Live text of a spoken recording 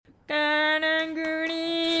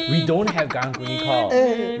We don't have Karang Guni call.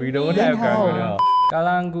 We don't have Karang Guni call.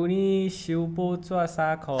 Karang Guni siêu po chua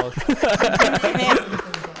sa ko.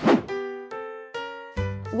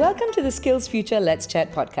 Welcome to the Skills Future Let's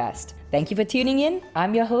Chat podcast. Thank you for tuning in.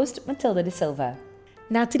 I'm your host, Mathilda de Silva.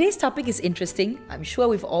 Now, today's topic is interesting. I'm sure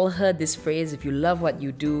we've all heard this phrase, if you love what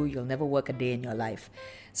you do, you'll never work a day in your life.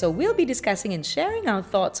 So we'll be discussing and sharing our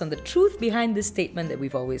thoughts on the truth behind this statement that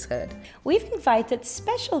we've always heard. We've invited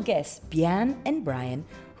special guests, Bian and Bryan,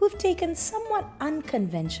 who've taken somewhat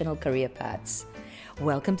unconventional career paths.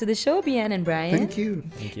 Welcome to the show, Bian and Bryan. Thank you.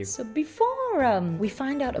 Thank you. So before we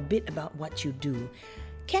find out a bit about what you do,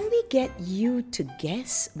 can we get you to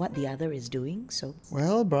guess what the other is doing?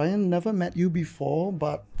 Well, Bryan, never met you before,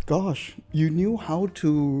 but gosh, you knew how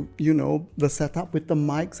to, the setup with the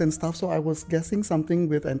mics and stuff. So I was guessing something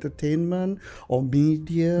with entertainment or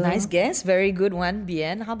media. Nice guess. Very good one,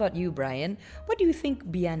 Bian. How about you, Bryan? What do you think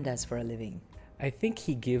Bian does for a living? I think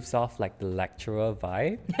he gives off like the lecturer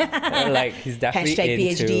vibe. Like he's definitely Hashtag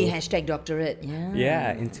into PhD, hashtag doctorate.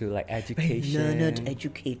 Yeah, into like education. Very learned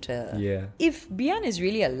educator. Yeah. If Bian is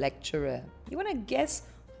really a lecturer, you want to guess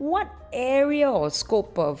what area or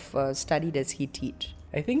scope of study does he teach?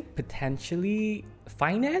 I think potentially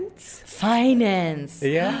finance. Finance.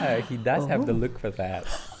 Yeah, he does have the look for that.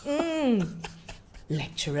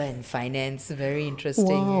 Lecturer in finance, very interesting.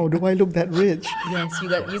 Wow, do I look that rich? Yes, you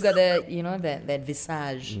got that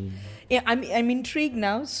visage. Yeah, I'm intrigued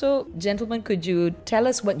now. So, gentlemen, could you tell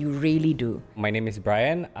us what you really do? My name is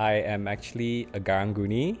Bryan. I am actually a Karang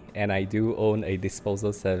Guni and I do own a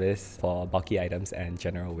disposal service for bulky items and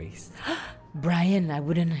general waste. Bryan, I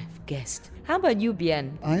wouldn't have guessed. How about you,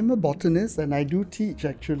 Bian? I'm a botanist and I do teach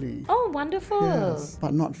actually. Oh, wonderful. Yes,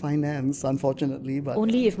 but not finance, unfortunately. But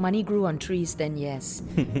Only if money grew on trees, then yes,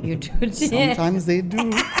 you do. sometimes they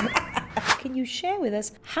do. Can you share with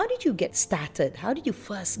us, how did you get started? How did you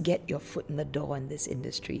first get your foot in the door in this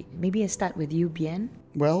industry? Maybe I start with you, Bian.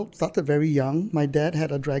 Well, started very young. My dad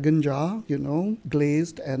had a dragon jar,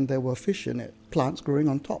 glazed, and there were fish in it, plants growing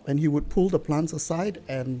on top. And he would pull the plants aside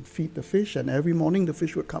and feed the fish. And every morning the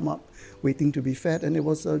fish would come up waiting to be fed. And it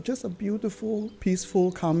was just a beautiful,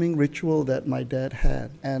 peaceful, calming ritual that my dad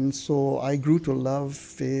had. And so I grew to love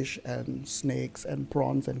fish and snakes and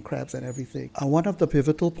prawns and crabs and everything. One of the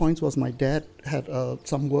pivotal points was my dad had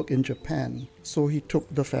some work in Japan. So he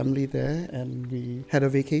took the family there and we had a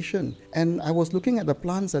vacation. And I was looking at the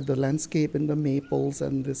plants and the landscape and the maples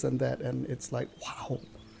and this and that. And it's like, wow,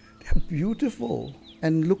 they're beautiful.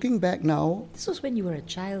 And looking back now... This was when you were a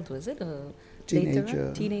child, was it? Or Teenager.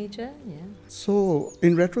 Later? Teenager, yeah. So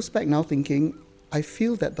in retrospect now thinking, I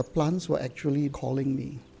feel that the plants were actually calling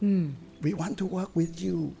me. We want to work with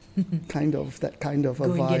you. that kind of a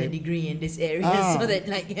Go vibe. and get a degree in this area so that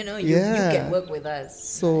you can work with us.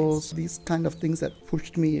 So Nice. these kind of things that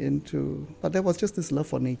pushed me into, but there was just this love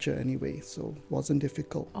for nature anyway, so it wasn't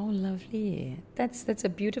difficult. Oh, lovely. That's a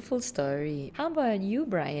beautiful story. How about you,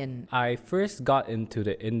 Bryan? I first got into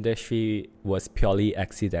the industry was purely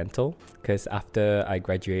accidental because after I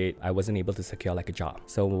graduate, I wasn't able to secure like a job.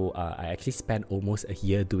 So I actually spent almost a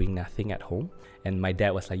year doing nothing at home. And my dad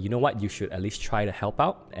was like, you know what, you should at least try to help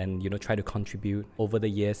out and, try to contribute. Over the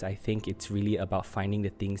years, I think it's really about finding the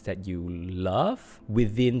things that you love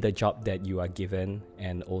within the job that you are given.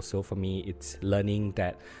 And also for me, it's learning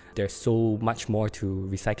that there's so much more to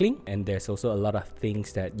recycling. And there's also a lot of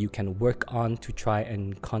things that you can work on to try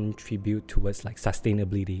and contribute towards like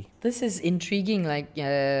sustainability. This is intriguing. Like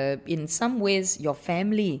in some ways, your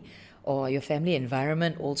family or your family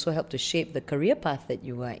environment also helped to shape the career path that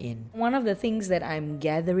you are in. One of the things that I'm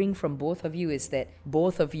gathering from both of you is that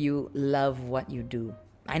both of you love what you do.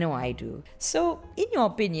 I know I do. So, in your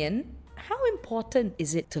opinion, how important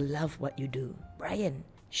is it to love what you do? Bryan,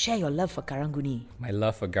 share your love for Karang Guni. My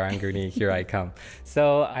love for Karang Guni, here I come.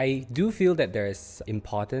 So I do feel that there's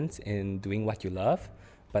importance in doing what you love.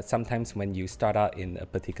 But sometimes when you start out in a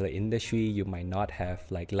particular industry, you might not have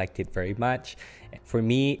liked it very much. For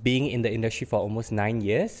me, being in the industry for almost 9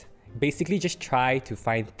 years, basically just try to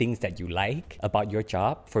find things that you like about your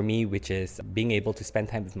job. For me, which is being able to spend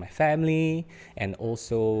time with my family and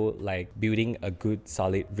also building a good,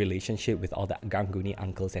 solid relationship with all the Karang Guni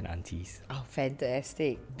uncles and aunties. Oh,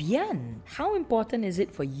 fantastic. Bian, how important is it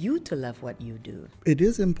for you to love what you do? It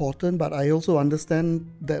is important, but I also understand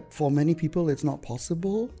that for many people it's not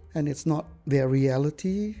possible. and it's not their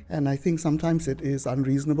reality. And I think sometimes it is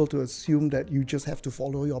unreasonable to assume that you just have to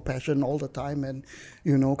follow your passion all the time and,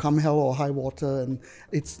 come hell or high water. And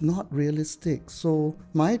it's not realistic. So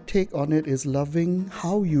my take on it is loving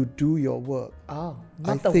how you do your work. Oh,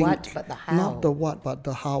 not the what, but the how. Not the what, but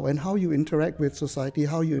the how. And how you interact with society,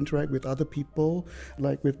 how you interact with other people.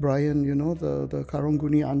 Like with Bryan, the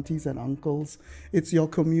Karanguni aunties and uncles. It's your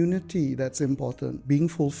community that's important. Being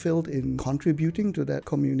fulfilled in contributing to that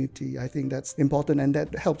community. I think that's important, and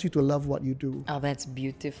that helps you to love what you do. Oh, that's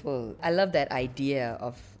beautiful. I love that idea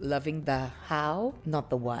of loving the how, not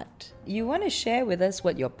the what. You want to share with us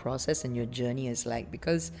what your process and your journey is like?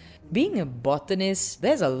 Because being a botanist,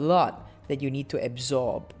 there's a lot that you need to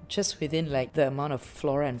absorb just within like the amount of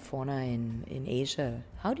flora and fauna in Asia.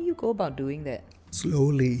 How do you go about doing that?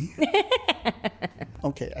 Slowly.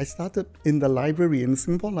 Okay, I started in the library, in the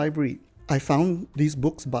Singapore Library. I found these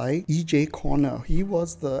books by E.J. Corner. He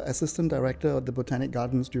was the assistant director of the Botanic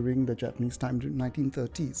Gardens during the Japanese time, during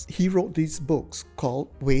 1930s. He wrote these books called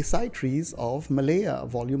Wayside Trees of Malaya,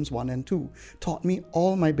 volumes 1 and 2. Taught me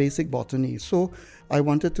all my basic botany. So I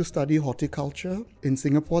wanted to study horticulture. In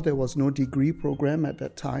Singapore, there was no degree program at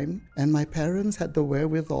that time. And my parents had the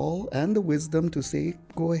wherewithal and the wisdom to say,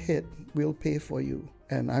 go ahead, we'll pay for you.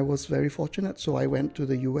 And I was very fortunate, so I went to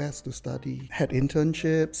the US to study, had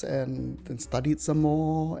internships and then studied some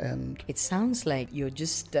more. And it sounds like you're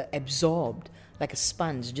just absorbed, like a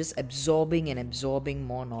sponge, just absorbing and absorbing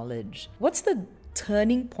more knowledge. What's the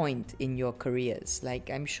turning point in your careers? Like,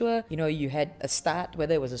 I'm sure, you had a start,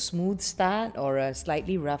 whether it was a smooth start or a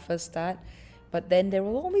slightly rougher start, but then there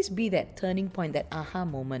will always be that turning point, that aha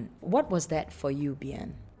moment. What was that for you,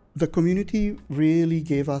 Bian? The community really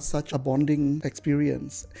gave us such a bonding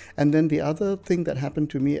experience. And then the other thing that happened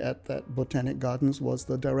to me at that Botanic Gardens was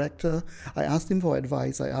the director. I asked him for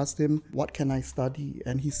advice. I asked him, what can I study?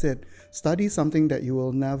 And he said, study something that you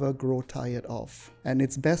will never grow tired of. And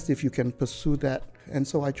it's best if you can pursue that. And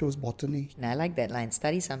so I chose botany. And I like that line,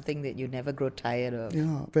 study something that you never grow tired of.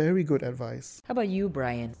 Yeah, very good advice. How about you,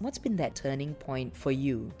 Bryan? What's been that turning point for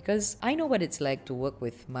you? Because I know what it's like to work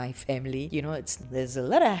with my family. There's a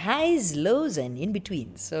lot of highs, lows, and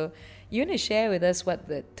in-betweens. So you want to share with us what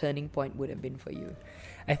the turning point would have been for you?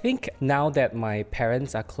 I think now that my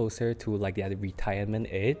parents are closer to like the retirement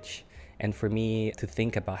age, and for me to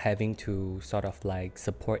think about having to sort of like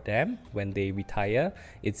support them when they retire,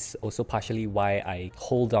 it's also partially why I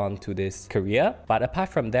hold on to this career. But apart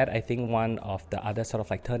from that, I think one of the other sort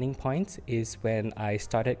of like turning points is when I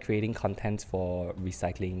started creating content for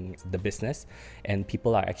recycling the business, and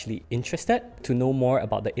people are actually interested to know more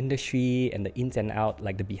about the industry and the ins and out,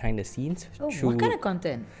 like the behind the scenes. Oh, what kind of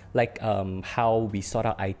content? Like how we sort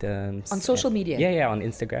out items. On social media? Yeah, on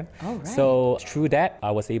Instagram. Oh, right. So through that,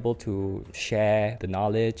 I was able to share the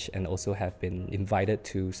knowledge and also have been invited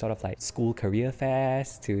to sort of like school career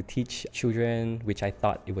fairs to teach children, which I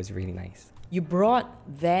thought it was really nice. You brought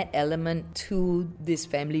that element to this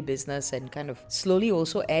family business and kind of slowly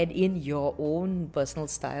also add in your own personal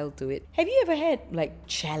style to it. Have you ever had like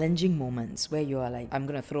challenging moments where you are like, I'm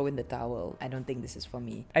going to throw in the towel. I don't think this is for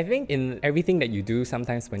me. I think in everything that you do,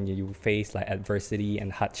 sometimes when you face like adversity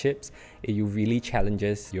and hardships, you really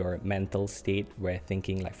challenges your mental state, where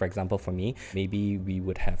thinking like, for example, for me, maybe we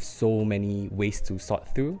would have so many ways to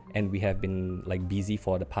sort through and we have been like busy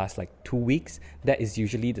for the past like 2 weeks. That is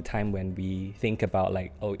usually the time when we think about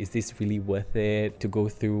like, oh, is this really worth it to go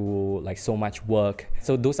through like so much work?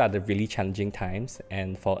 So those are the really challenging times,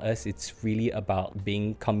 and for us it's really about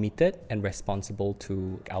being committed and responsible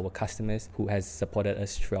to our customers who has supported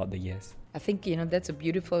us throughout the years. I think, that's a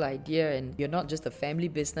beautiful idea, and you're not just a family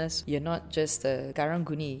business, you're not just a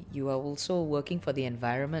Karanguni, you are also working for the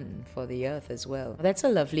environment and for the earth as well. That's a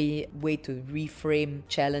lovely way to reframe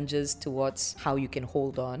challenges towards how you can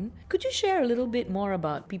hold on. Could you share a little bit more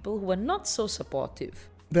about people who are not so supportive?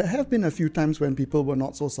 There have been a few times when people were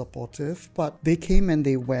not so supportive, but they came and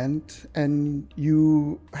they went, and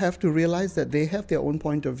you have to realize that they have their own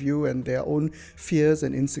point of view and their own fears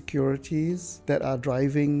and insecurities that are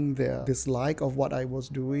driving their dislike of what I was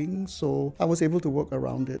doing. So I was able to work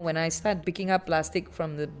around it. When I started picking up plastic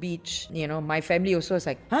from the beach, my family also was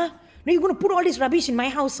like, huh? No, you're going to put all this rubbish in my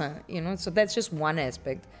house, huh? So that's just one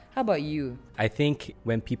aspect. How about you? I think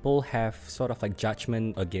when people have sort of like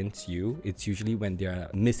judgment against you, it's usually when they're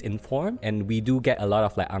misinformed. And we do get a lot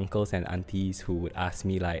of like uncles and aunties who would ask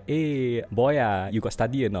me like, hey, boy, you got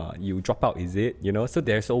study or not? You drop out, is it? So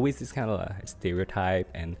there's always this kind of stereotype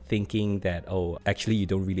and thinking that, oh, actually you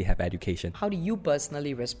don't really have education. How do you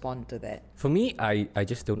personally respond to that? For me, I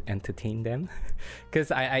just don't entertain them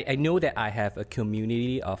because I know that I have a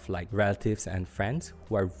community of like relatives and friends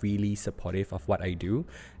who are really supportive of what I do,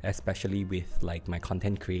 especially with like my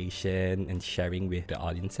content creation and sharing with the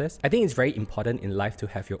audiences. I think it's very important in life to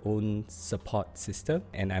have your own support system,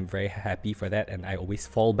 and I'm very happy for that, and I always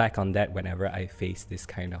fall back on that whenever I face this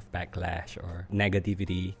kind of backlash or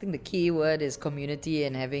negativity. I think the key word is community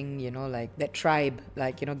and having, like that tribe,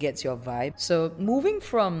 gets your vibe. So moving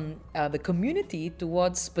from the community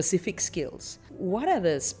towards specific skills, what are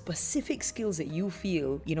the specific skills that you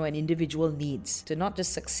feel, an individual needs to not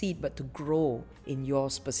just succeed, but to grow in your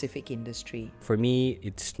specific industry? For me,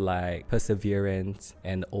 it's like perseverance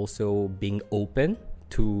and also being open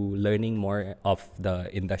to learning more of the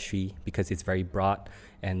industry, because it's very broad,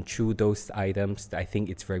 and through those items I think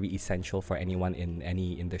it's very essential for anyone in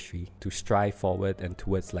any industry to strive forward and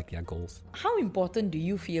towards like their goals. How important do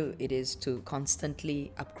you feel it is to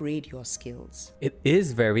constantly upgrade your skills? It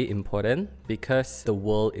is very important because the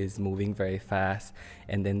world is moving very fast,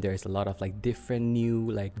 and then there's a lot of like different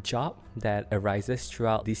new like job that arises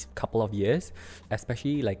throughout these couple of years,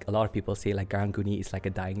 especially like a lot of people say like Karang-Guni is like a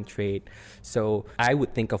dying trade. So I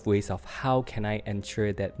would think of ways of how can I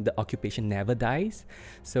ensure that the occupation never dies.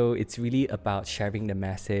 So it's really about sharing the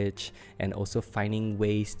message and also finding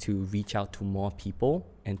ways to reach out to more people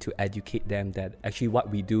and to educate them that actually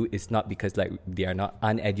what we do is not because like they are not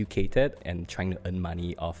uneducated and trying to earn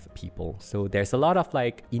money off people. So there's a lot of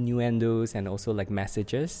like innuendos and also like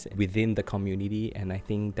messages within the community, and I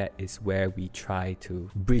think that is where we try to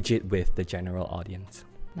bridge it with the general audience.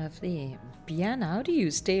 Lovely. Bian, how do you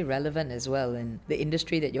stay relevant as well in the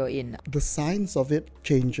industry that you're in? The science of it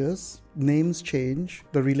changes, names change,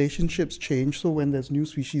 the relationships change. So when there's new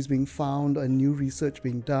species being found and new research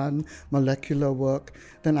being done, molecular work,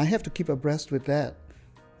 then I have to keep abreast with that.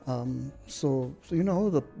 So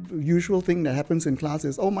the usual thing that happens in class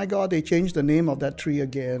is, oh my God, they changed the name of that tree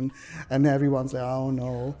again, and everyone's like, oh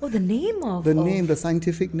no. Oh, the name of the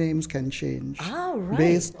scientific names can change right.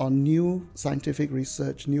 based on new scientific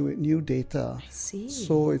research, new data. I see.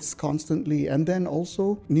 So it's constantly, and then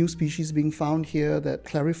also new species being found here that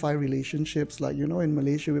clarify relationships. Like in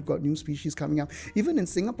Malaysia we've got new species coming up. Even in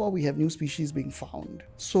Singapore we have new species being found.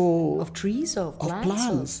 So of trees or of plants? Of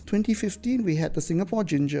plants. 2015 we had the Singapore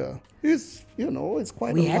ginger. It's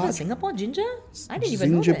quite we a have large... a Singapore ginger? I didn't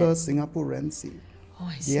even know that. Zingiber singapurense. Oh,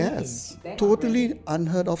 I see. Yes. Totally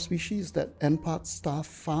unheard of species that NPARK staff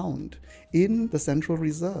found in the central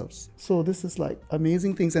reserves. So this is like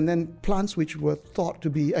amazing things. And then plants which were thought to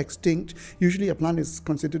be extinct. Usually a plant is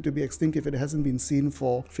considered to be extinct if it hasn't been seen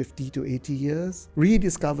for 50 to 80 years.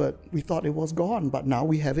 Rediscovered. We thought it was gone, but now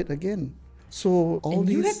we have it again. So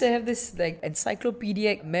you have to have this like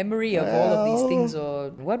encyclopedic memory of all of these things, or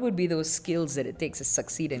what would be those skills that it takes to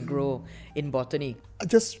succeed and grow in botany?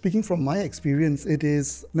 Just speaking from my experience, it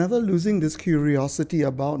is never losing this curiosity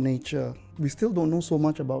about nature. We still don't know so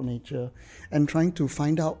much about nature, and trying to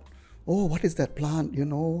find out, what is that plant?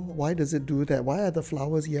 Why does it do that? Why are the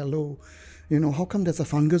flowers yellow? How come there's a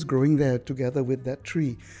fungus growing there together with that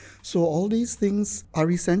tree? So all these things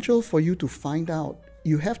are essential for you to find out.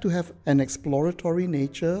 You have to have an exploratory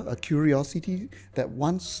nature, a curiosity that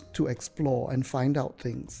wants to explore and find out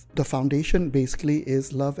things. The foundation basically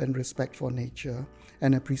is love and respect for nature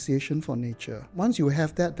and appreciation for nature. Once you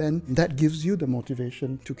have that, then that gives you the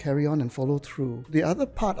motivation to carry on and follow through. The other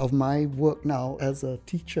part of my work now as a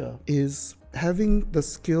teacher is having the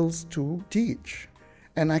skills to teach.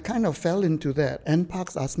 And I kind of fell into that.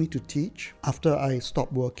 NPARK asked me to teach after I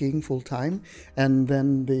stopped working full-time, and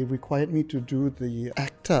then they required me to do the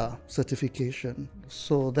ACTA certification.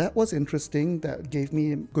 So that was interesting. That gave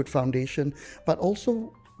me a good foundation, but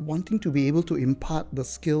also wanting to be able to impart the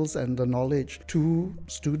skills and the knowledge to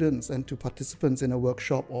students and to participants in a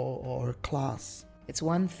workshop or a class. It's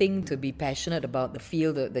one thing to be passionate about the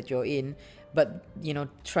field that you're in, but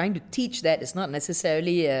trying to teach that is not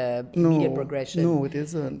necessarily a immediate progression. No, it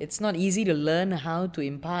isn't. It's not easy to learn how to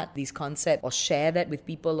impart these concepts or share that with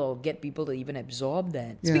people or get people to even absorb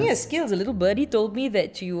that. Yes. Speaking of skills, a little birdie told me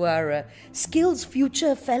that you are a Skills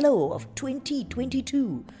Future Fellow of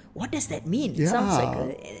 2022. What does that mean? It sounds like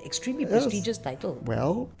an extremely prestigious title.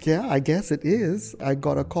 Well, yeah, I guess it is. I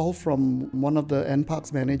got a call from one of the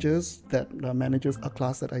NPARK's managers that manages a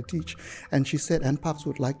class that I teach, and she said NPARK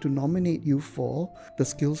would like to nominate you for the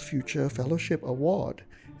Skills Future Fellowship Award.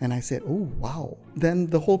 And I said, oh, wow. Then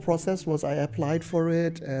the whole process was I applied for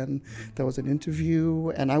it, and there was an interview,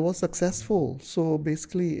 and I was successful. So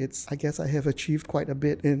basically, I guess I have achieved quite a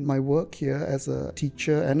bit in my work here as a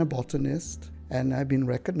teacher and a botanist. and I've been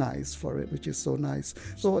recognized for it, which is so nice.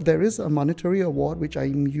 So there is a monetary award which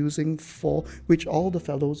I'm using for, which all the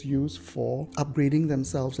fellows use for upgrading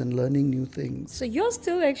themselves and learning new things. So you're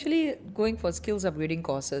still actually going for skills upgrading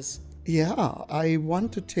courses? Yeah, I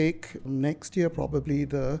want to take next year probably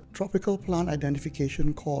the tropical plant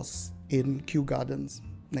identification course in Kew Gardens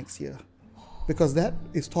next year, because that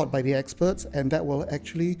is taught by the experts, and that will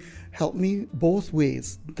actually help me both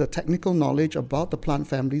ways. The technical knowledge about the plant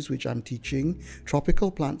families which I'm teaching, tropical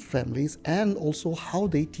plant families, and also how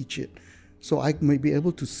they teach it. So I may be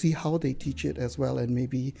able to see how they teach it as well and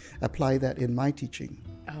maybe apply that in my teaching.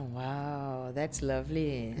 Oh, wow. That's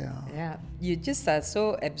lovely. Yeah. You just are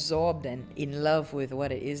so absorbed and in love with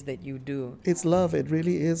what it is that you do. It's love. It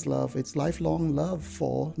really is love. It's lifelong love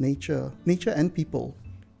for nature and people.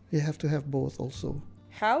 You have to have both also.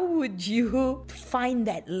 How would you find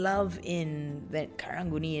that love in that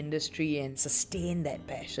Karanguni industry and sustain that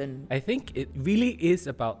passion? I think it really is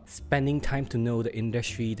about spending time to know the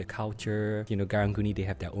industry, the culture. Karanguni, they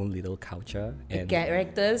have their own little culture. The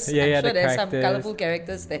characters. I'm sure the there's characters. some colourful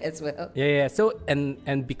characters there as well. Yeah. So,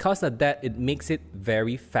 and because of that, it makes it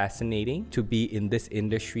very fascinating to be in this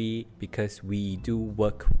industry, because we do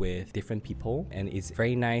work with different people, and it's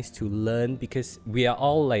very nice to learn because we are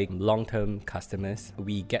all like long-term customers.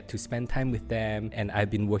 We get to spend time with them, and I've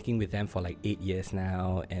been working with them for like 8 years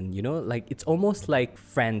now, and it's almost like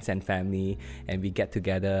friends and family, and we get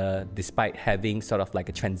together despite having sort of like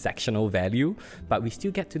a transactional value, but we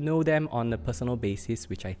still get to know them on a personal basis,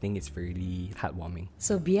 which I think is really heartwarming.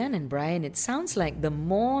 So Bian and Bryan, it sounds like the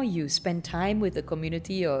more you spend time with the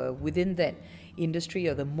community or within that industry,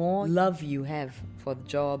 or the more love you have for the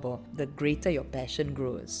job, or the greater your passion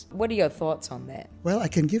grows. What are your thoughts on that? Well, I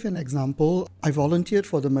can give an example. I volunteered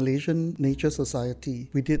for the Malaysian Nature Society.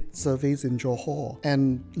 We did surveys in Johor,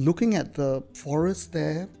 and looking at the forest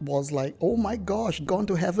there was like, oh my gosh, gone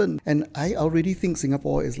to heaven. And I already think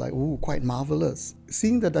Singapore is like, quite marvelous.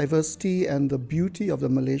 Seeing the diversity and the beauty of the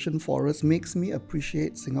Malaysian forest makes me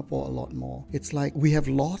appreciate Singapore a lot more. It's like we have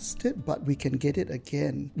lost it, but we can get it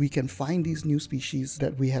again. We can find these new species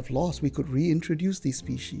that we have lost. We could reintroduce these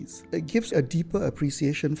species. It gives a deeper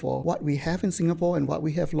appreciation for what we have in Singapore and what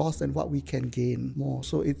we have lost and what we can gain more.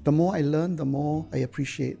 So the more I learn, the more I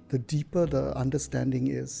appreciate, the deeper the understanding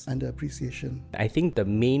is and the appreciation. I think the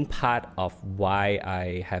main part of why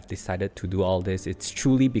I have decided to do all this, it's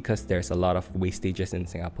truly because there's a lot of wastages in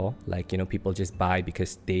Singapore. Like, people just buy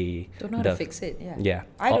because they don't know how to fix it. Yeah.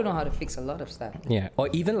 I don't know how to fix a lot of stuff. Yeah. Or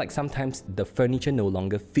even like sometimes the furniture no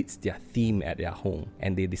longer fits their theme at their home,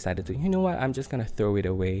 and they decided to, I'm just gonna throw it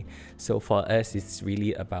away. So for us, it's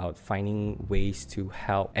really about finding ways to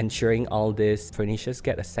help ensuring all this furnitures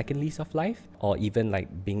get a second lease of life, or even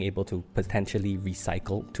like being able to potentially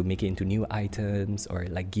recycle to make it into new items, or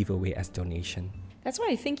like give away as donation. That's why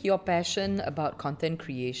I think your passion about content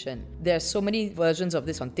creation. There are so many versions of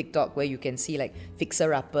this on TikTok where you can see like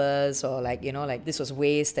fixer-uppers, or like, like this was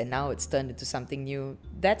waste and now it's turned into something new.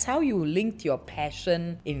 That's how you linked your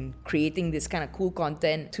passion in creating this kind of cool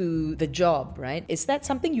content to the job, right? Is that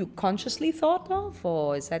something you consciously thought of,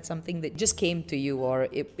 or is that something that just came to you, or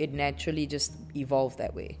it naturally just evolved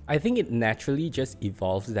that way? I think it naturally just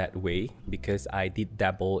evolves that way because I did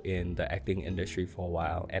dabble in the acting industry for a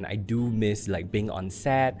while, and I do miss like being on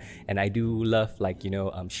set, and I do love like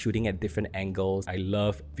shooting at different angles. I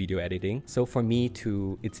love video editing. So for me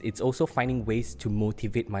it's also finding ways to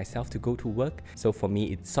motivate myself to go to work. So for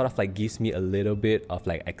me, it sort of like gives me a little bit of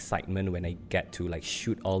like excitement when I get to like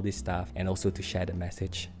shoot all this stuff and also to share the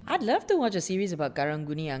message. I'd love to watch a series about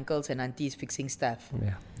Karanguni uncles and aunties fixing stuff.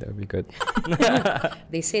 Yeah, that would be good.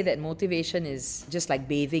 They say that motivation is just like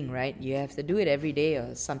bathing, right? You have to do it every day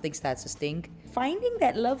or something starts to stink. Finding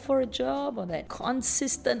that love for a job or that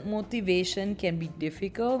consistent motivation can be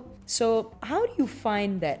difficult. So how do you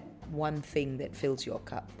find that one thing that fills your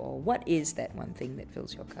cup? Or what is that one thing that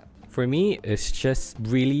fills your cup? For me, it's just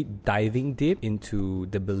really diving deep into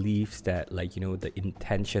the beliefs that the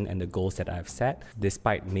intention and the goals that I've set,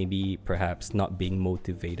 despite maybe perhaps not being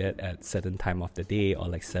motivated at certain time of the day or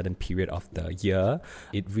like certain period of the year.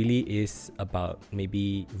 It really is about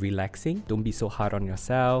maybe relaxing. Don't be so hard on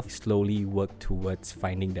yourself. Slowly work towards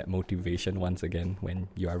finding that motivation once again when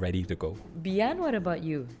you are ready to go. Bian, what about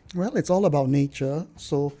you? Well, it's all about nature.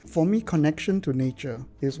 So for me, connection to nature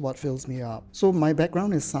is what fills me up. So my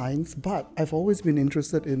background is science. science, but I've always been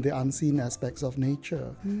interested in the unseen aspects of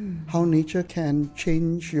nature. How nature can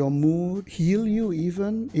change your mood, heal you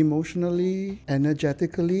even emotionally,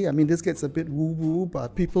 energetically. I mean, this gets a bit woo-woo,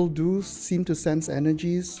 but people do seem to sense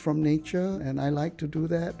energies from nature, and I like to do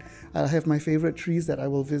that. I have my favorite trees that I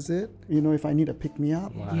will visit, if I need a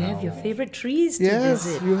pick-me-up. Wow. You have your favorite trees to Yes,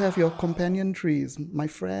 visit. you have your companion trees, my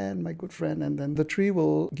good friend, and then the tree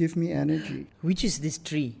will give me energy. Which is this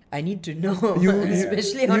tree? I need to know,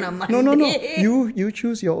 especially on a Monday. No. You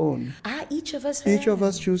choose your own. Each of us Each of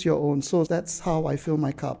us choose your own. So that's how I fill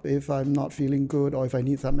my cup if I'm not feeling good or if I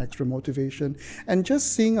need some extra motivation. And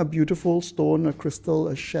just seeing a beautiful stone, a crystal,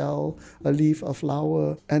 a shell, a leaf, a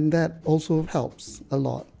flower, and that also helps a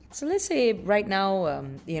lot. So let's say right now,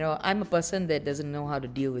 I'm a person that doesn't know how to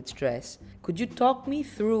deal with stress. Could you talk me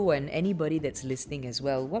through, and anybody that's listening as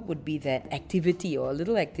well, what would be that activity or a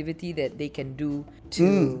little activity that they can do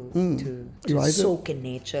to soak in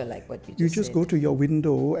nature, like what you just said? Go to your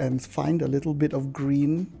window and find a little bit of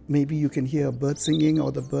green. Maybe you can hear a bird singing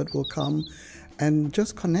or the bird will come, and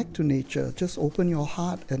just connect to nature. Just open your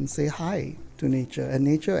heart and say hi to nature. And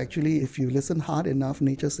nature, actually, if you listen hard enough,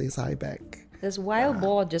 nature says hi back. There's wild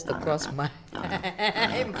boar just across my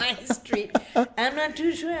street. I'm not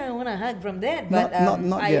too sure I want to hug from that, but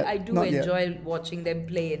not yet. I do Not enjoy yet. watching them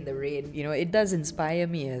play in the rain. It does inspire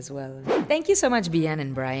me as well. Thank you so much, Bian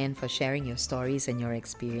and Bryan, for sharing your stories and your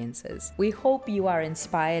experiences. We hope you are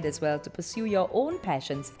inspired as well to pursue your own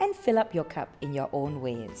passions and fill up your cup in your own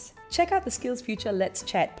ways. Check out the Skills Future Let's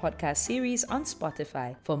Chat podcast series on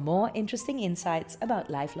Spotify for more interesting insights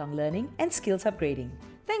about lifelong learning and skills upgrading.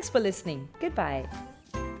 Thanks for listening. Goodbye.